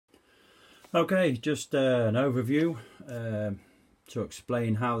Okay, just an overview to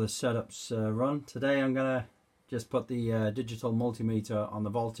explain how the setups run. Today I'm going to just put the digital multimeter on the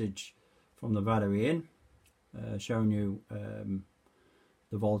voltage from the battery in, showing you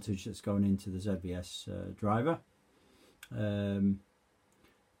the voltage that's going into the ZVS driver. Then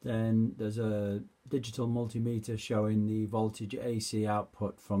there's a digital multimeter showing the voltage AC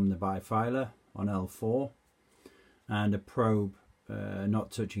output from the bifilar on L4, and a probe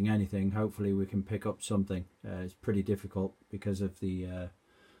not touching anything. Hopefully we can pick up something. It's pretty difficult because of the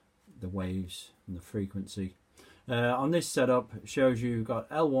waves and the frequency. On this setup, it shows you've got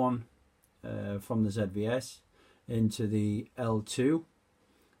L1 from the ZVS into the L2,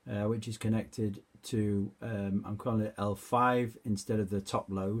 which is connected to, I'm calling it L5 instead of the top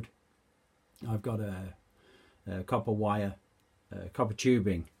load. I've got a copper wire, copper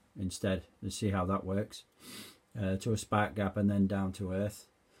tubing instead. Let's see how that works. To a spark gap and then down to earth.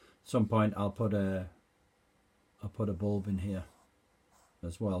 At some point I'll put a bulb in here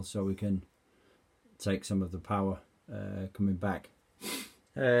as well, so we can take some of the power coming back,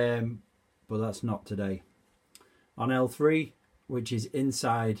 but that's not today. On L3, which is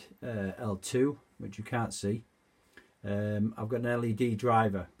inside L2, which you can't see, I've got an LED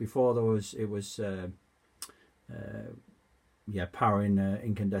driver. Before it was powering an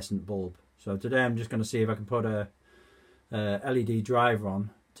incandescent bulb. So today I'm just going to see if I can put a LED driver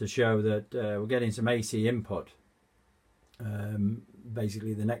on to show that we're getting some AC input.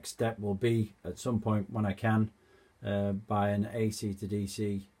 Basically the next step will be, at some point when I can, buy an AC to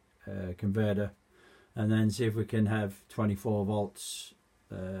DC converter, and then see if we can have 24 volts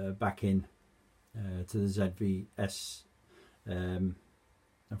back in to the ZVS.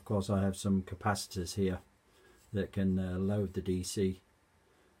 Of course I have some capacitors here that can load the DC,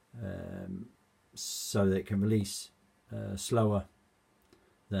 so that it can release slower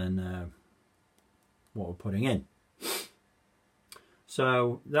than what we're putting in.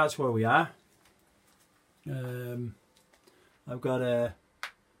 So that's where we are. I've got a,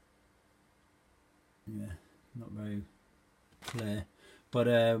 not very clear, but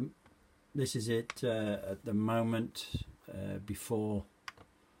this is it at the moment, before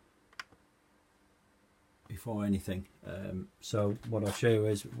anything. So what I'll show you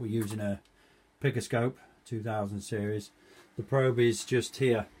is we're using a picoscope 2000 series. The probe is just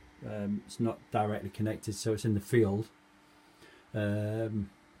here. It's not directly connected, so it's in the field.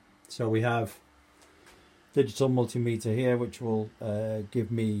 So we have digital multimeter here, which will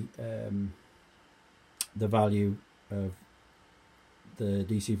give me the value of the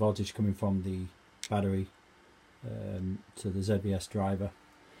DC voltage coming from the battery to the ZVS driver.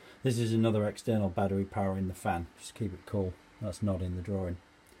 This is another external battery powering the fan. Just keep it cool. That's not in the drawing.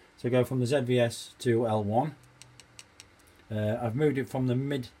 So go from the ZVS to L1. I've moved it from the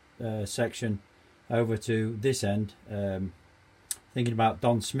mid section over to this end, thinking about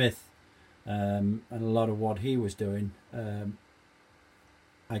Don Smith and a lot of what he was doing.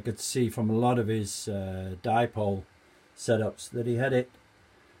 I could see from a lot of his dipole setups that he had it,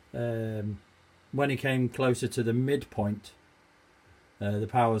 when he came closer to the midpoint, the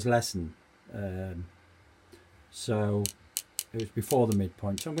power was lessened, so it was before the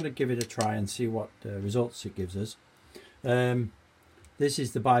midpoint. So I'm going to give it a try and see what results it gives us. This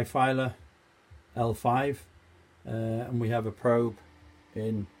is the bifilar L5, and we have a probe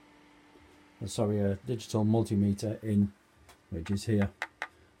in, a digital multimeter in, which is here.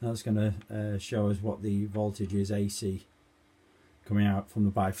 That's going to show us what the voltage is AC coming out from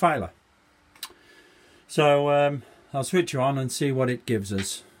the bifilar. So I'll switch you on and see what it gives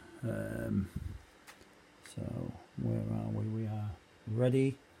us. So where are we? We are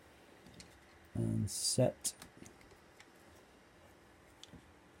ready and set.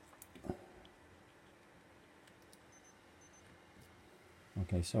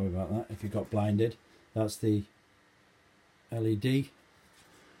 Okay, sorry about that if you got blinded. That's the LED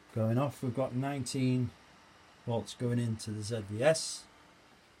going off. We've got 19 volts going into the ZVS.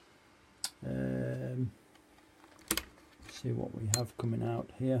 See what we have coming out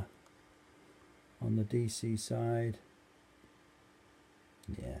here on the DC side.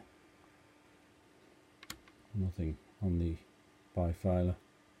 Yeah, nothing on the bifilar,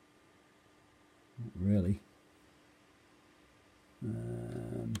 not really.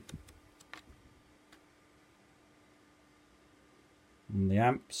 On the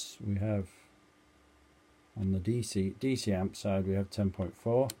amps, we have, on the DC amp side, we have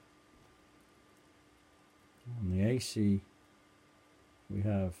 10.4. On the AC, we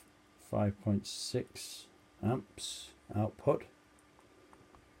have 5.6 amps output,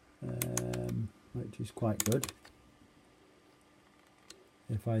 which is quite good.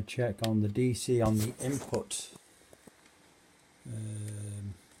 if I check on the DC on the input,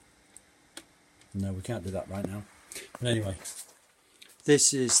 no, we can't do that right now. But anyway,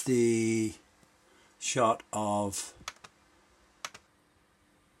 this is the shot of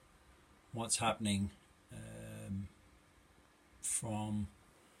what's happening from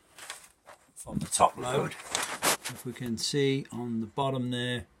the top load. If we can see on the bottom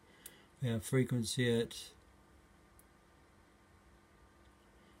there, we have frequency at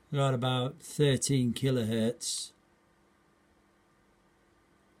about 13 kilohertz.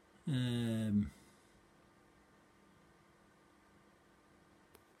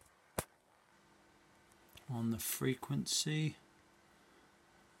 On the frequency,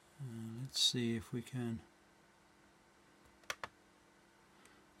 let's see if we can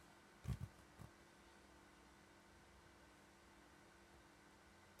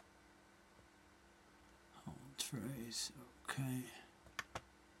hold trace. Okay,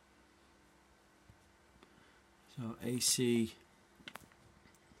 so AC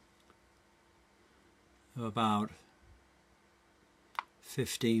of about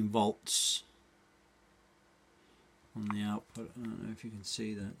 15 volts on the output. I don't know if you can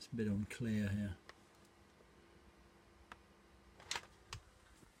see that, it's a bit unclear here.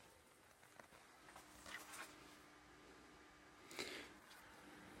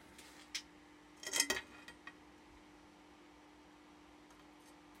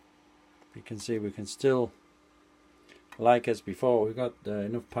 You can see we can still, like as before, we've got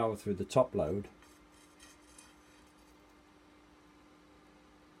enough power through the top load.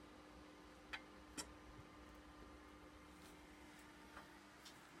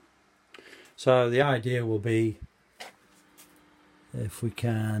 So the idea will be, if we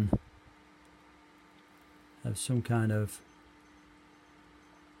can have some kind of,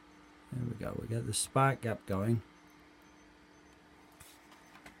 there we go, we get the spark gap going.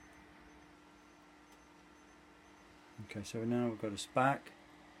 Okay, so now we've got a spark,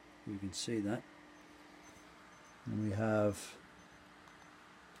 you can see that, and we have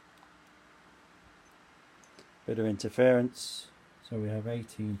a bit of interference. So we have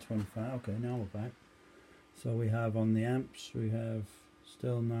 1825. Okay, now we're back. So we have on the amps, we have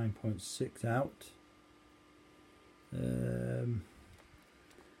still 9.6 out. What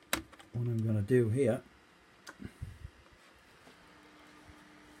I'm going to do here,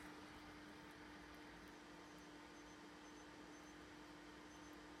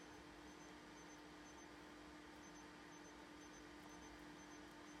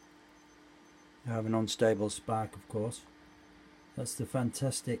 you have an unstable spark, of course. That's the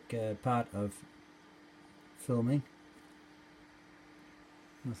fantastic part of filming.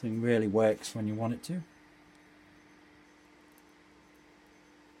 Nothing really works when you want it to.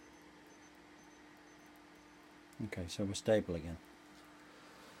 Okay, so we're stable again.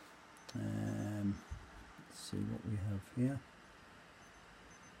 Let's see what we have here.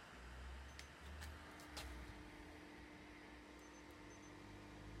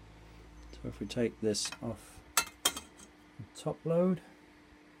 So if we take this off top load,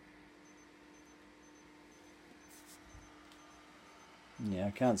 yeah,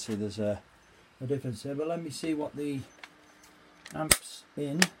 I can't see there's a difference there, but let me see what the amps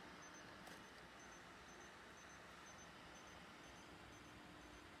in.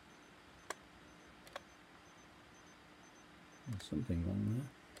 There's something wrong there.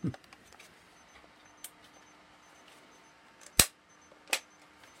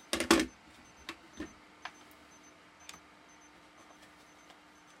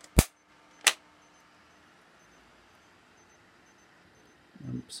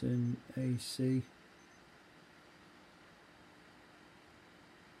 Amps in AC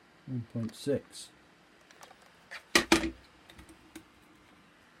 1.6.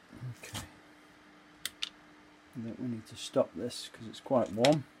 Okay, and then we need to stop this because it's quite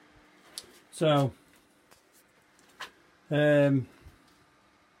warm. So yeah,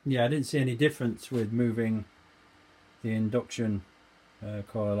 I didn't see any difference with moving the induction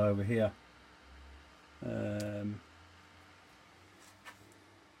coil over here.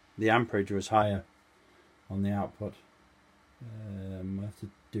 The amperage was higher on the output. I'll have to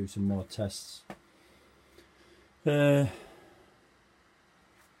do some more tests. Yeah,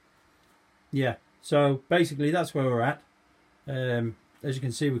 so basically that's where we're at. As you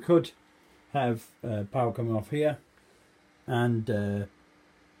can see, we could have power coming off here, and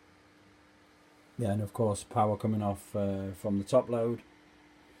yeah, and of course power coming off from the top load,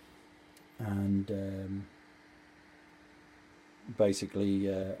 and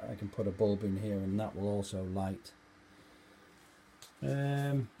basically I can put a bulb in here and that will also light.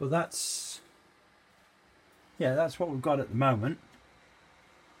 But that's, yeah, that's what we've got at the moment.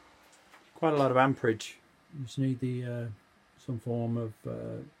 quite a lot of amperage. You just need the some form of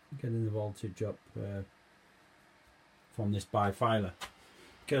getting the voltage up from this bifilar,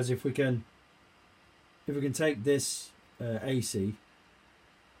 because if we can take this AC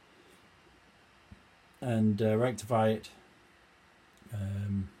and rectify it,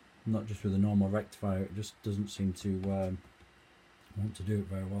 not just with a normal rectifier, it just doesn't seem to want to do it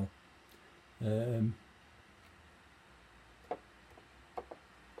very well.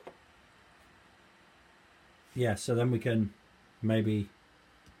 Yeah, so then we can maybe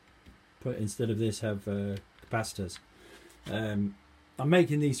put, instead of this, have capacitors. I'm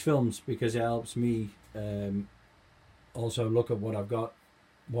making these films because it helps me also look at what I've got,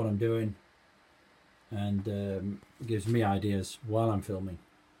 what I'm doing, and gives me ideas while I'm filming.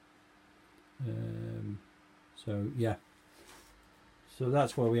 So yeah, so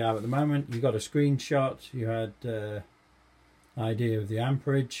that's where we are at the moment. You got a screenshot, you had idea of the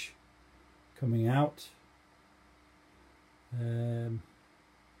amperage coming out, and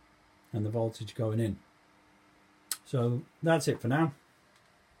the voltage going in. So that's it for now.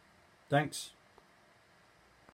 Thanks.